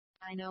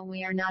I know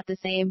we are not the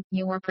same,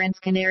 you were Prince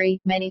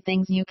Canary, many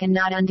things you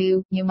cannot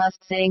undo, you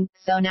must sing,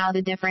 so now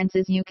the difference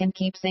is you can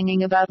keep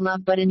singing about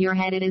love but in your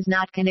head it is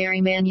not Canary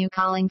Man you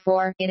calling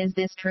for, it is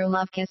this true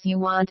love kiss you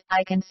want,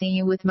 I can see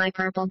you with my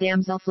purple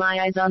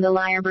damselfly eyes on the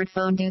lyrebird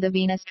phone do the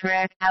Venus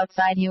track,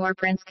 outside you are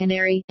Prince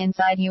Canary,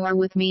 inside you are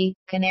with me,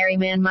 Canary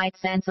Man might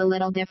sense a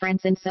little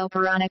difference in so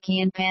piranha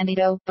and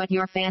pandito, but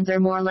your fans are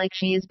more like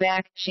she is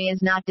back, she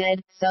is not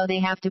dead, so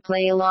they have to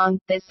play along,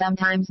 this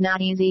sometimes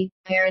not easy,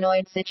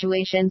 paranoid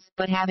situations,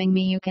 but having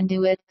me you can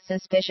do it,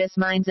 suspicious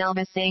minds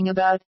Elvis sang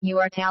about, you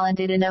are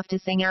talented enough to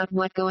sing out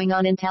what's going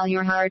on and tell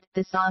your heart,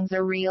 the songs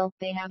are real,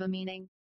 they have a meaning.